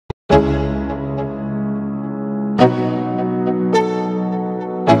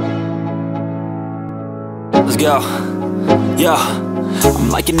Let's go. Yo, I'm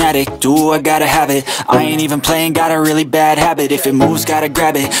like an addict, do I gotta have it. I ain't even playing, got a really bad habit. If it moves, gotta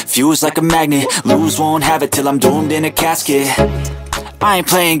grab it, fuse like a magnet. Lose, won't have it till I'm doomed in a casket. I ain't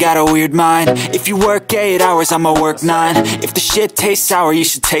playing, got a weird mind. If you work 8 hours, I'ma work 9. If the shit tastes sour, you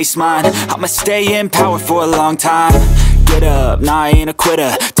should taste mine. I'ma stay in power for a long time. Get up, nah, I ain't a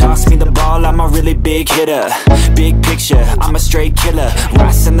quitter. Toss me the ball, I'm a really big hitter. Big picture, I'm a straight killer.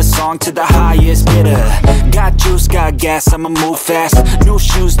 Rising the song to the highest bidder. Got juice, got gas, I'ma move fast. New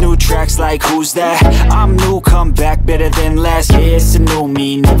shoes, new tracks, like who's that? I'm new, come back, better than last. Yeah, it's a new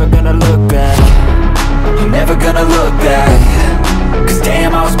me, never gonna look back. I'm never gonna look back. Cause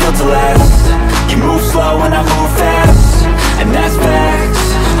damn, I was built to last. You move slow and I move fast, and that's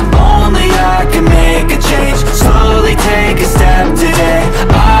facts. Only I can make a change. Slowly take a step today.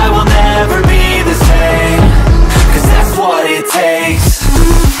 I will never be the same. Cause that's what it takes.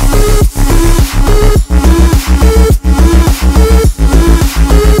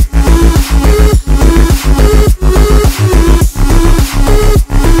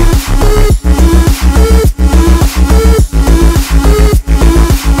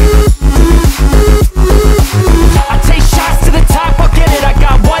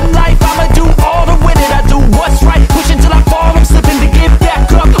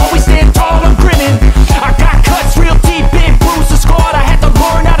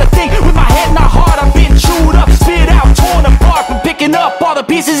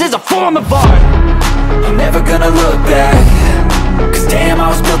 Pieces is a form of art. I'm never gonna look back. Cause damn, I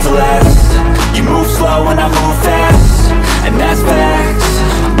was built to last. You move slow and I move fast.